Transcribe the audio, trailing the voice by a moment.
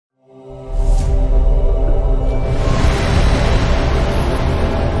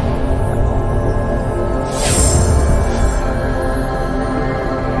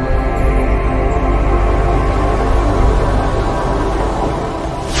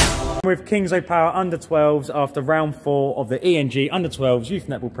With Kingsway Power under-12s after round 4 of the ENG under-12s Youth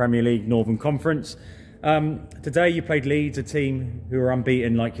Netball Premier League Northern Conference. Today you played Leeds, a team who are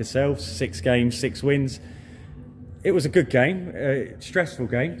unbeaten like yourselves, 6 games, 6 wins. It was a good game, stressful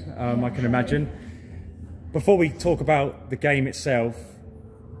game, I can imagine. Before we talk about the game itself,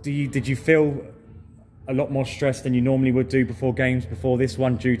 did you feel a lot more stressed than you normally would do before games, before this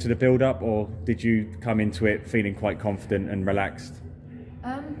one, due to the build-up, or did you come into it feeling quite confident and relaxed?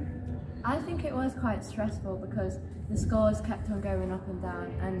 I think it was quite stressful because the scores kept on going up and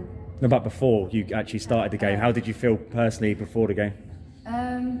down. And no, but before you actually started the game, how did you feel personally before the game?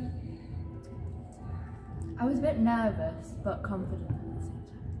 I was a bit nervous but confident at the same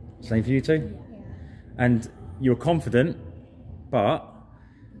time. Same for you too? Yeah. And you were confident, but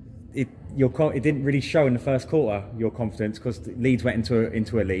it didn't really show in the first quarter, your confidence, because Leeds went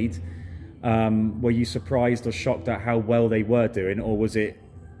into a lead. Were you surprised or shocked at how well they were doing, or was it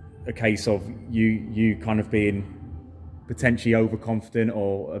a case of you kind of being potentially overconfident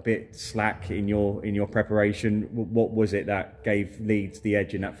or a bit slack in your preparation? What was it that gave Leeds the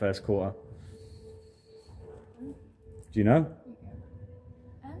edge in that first quarter? Do you know?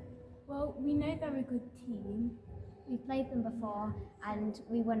 Well, we know they're a good team. We've played them before and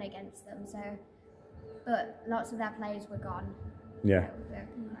we won against them. But lots of their players were gone. Yeah. So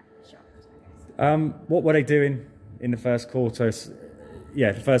we're shocked, I guess. What were they doing in the first quarter?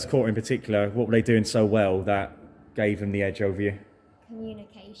 Yeah, the first quarter in particular. What were they doing so well that gave them the edge over you?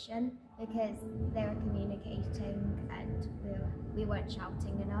 Communication, because they were communicating and we weren't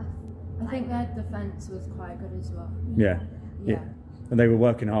shouting enough. I think their defence was quite good as well. Yeah. Yeah. And they were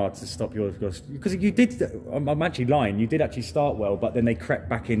working hard to stop yours, because you did. I'm actually lying. You did actually start well, but then they crept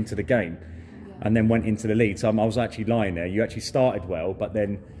back into the game, and then went into the lead. So I was actually lying there. You actually started well, but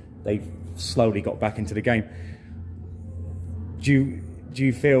then they slowly got back into the game. Do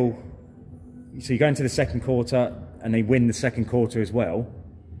you feel? So you go into the second quarter and they win the second quarter as well.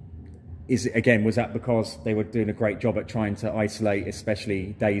 Was that because they were doing a great job at trying to isolate,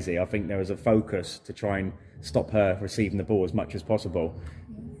 especially Daisy? I think there was a focus to try and stop her receiving the ball as much as possible.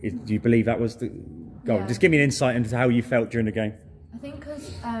 Do you believe that was the goal? Yeah. Just give me an insight into how you felt during the game. I think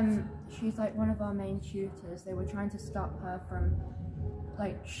because she's like one of our main shooters, they were trying to stop her from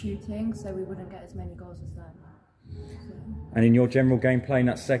like shooting, so we wouldn't get as many goals as them. So. And in your general game play in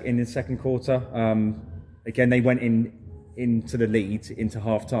the second quarter, again they went into the lead into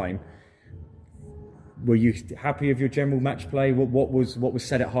half time. Were you happy with your general match play? What was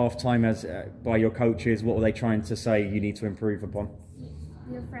said at half time as by your coaches? What were they trying to say you need to improve upon?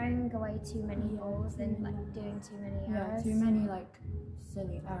 You're throwing away too many balls and like doing too many errors. Yeah, too many like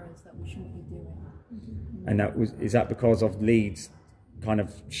silly errors that we shouldn't be doing. And is that because of Leeds kind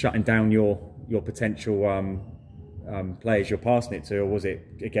of shutting down your potential players you're passing it to, or was it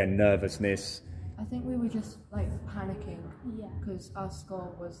again nervousness? I think we were just like panicking because our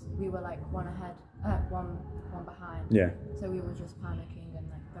score was, we were like one behind. Yeah. So we were just panicking and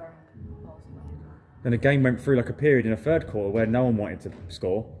like throwing balls away. Then the game went through like a period in the third quarter where no one wanted to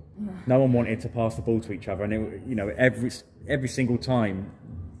score. Yeah. No one wanted to pass the ball to each other, and every single time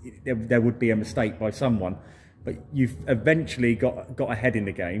there would be a mistake by someone, but you've eventually got ahead in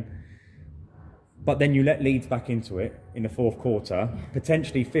the game. But then you let Leeds back into it in the fourth quarter.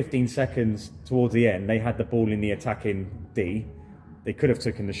 Potentially 15 seconds towards the end, they had the ball in the attacking D. They could have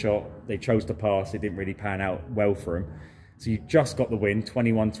taken the shot. They chose to pass. It didn't really pan out well for them. So you just got the win,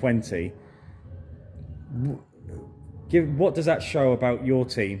 21-20. What does that show about your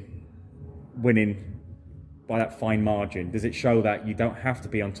team winning by that fine margin? Does it show that you don't have to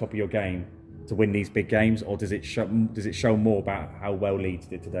be on top of your game to win these big games, or does it show more about how well Leeds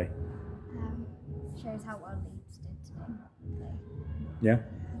did today? Shows how well Leeds did today. Yeah.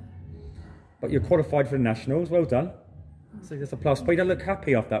 But you're qualified for the Nationals. Well done. So that's a plus. But you don't look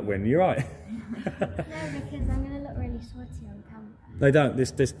happy after that win. You're right. No, because I'm going to look really sweaty on camera. No, don't.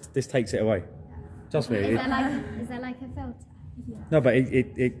 This takes it away. Trust me. Is there like a filter? Yeah. No, but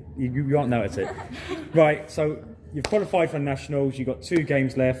you won't notice it. Right. So you've qualified for the Nationals. You've got 2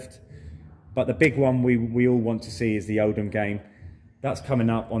 games left. But the big one we all want to see is the Oldham game. That's coming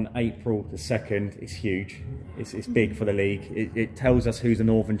up on April the 2nd. It's huge. It's big for the league. It tells us who the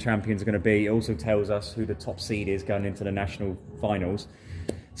Northern champions are going to be. It also tells us who the top seed is going into the national finals.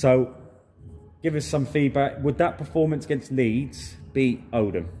 So give us some feedback. Would that performance against Leeds beat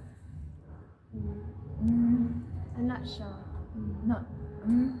Oldham? I'm not sure.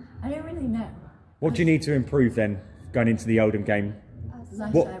 I don't really know. What do you need to improve then going into the Oldham game?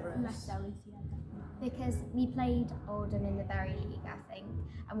 Less errors. Because we played Oldham in the Berry League, I think,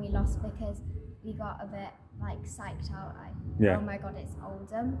 and we lost because we got a bit like psyched out, like, Yeah. oh my god, it's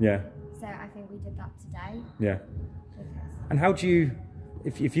Oldham. Yeah. So I think we did that today. Yeah. Because And how do you,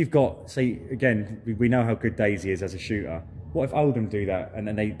 if you've got, say, again, we know how good Daisy is as a shooter. What if Oldham do that and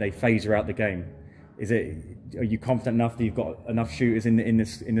then they phase her out the game? Are you confident enough that you've got enough shooters in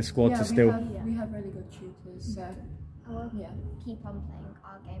the squad to still? We have really good shooters, so I will yeah. keep on playing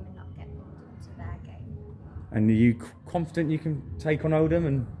our game and not get pulled into their game. And are you confident you can take on Oldham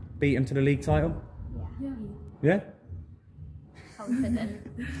and beat them to the league title? Yeah. Yeah. Confident.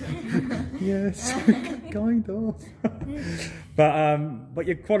 Yes, kind of. But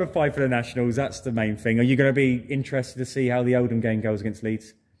you're qualified for the nationals. That's the main thing. Are you going to be interested to see how the Oldham game goes against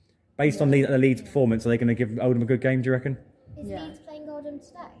Leeds? Based on the Leeds performance, are they going to give Oldham a good game? Do you reckon? Is Leeds playing Oldham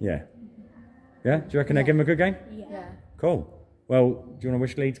today? Yeah. Yeah. Do you reckon they give them a good game? Yeah. Cool. Well, do you want to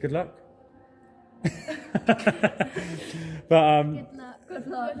wish Leeds good luck? But Good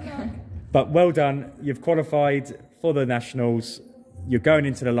luck. But well done. You've qualified for the nationals. You're going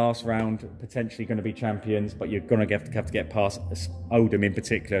into the last round, potentially going to be champions, but you're going to have to get past Oldham in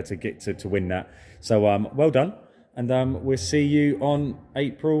particular to get to win that. So well done, and we'll see you on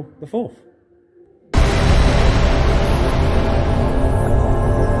April the 4th.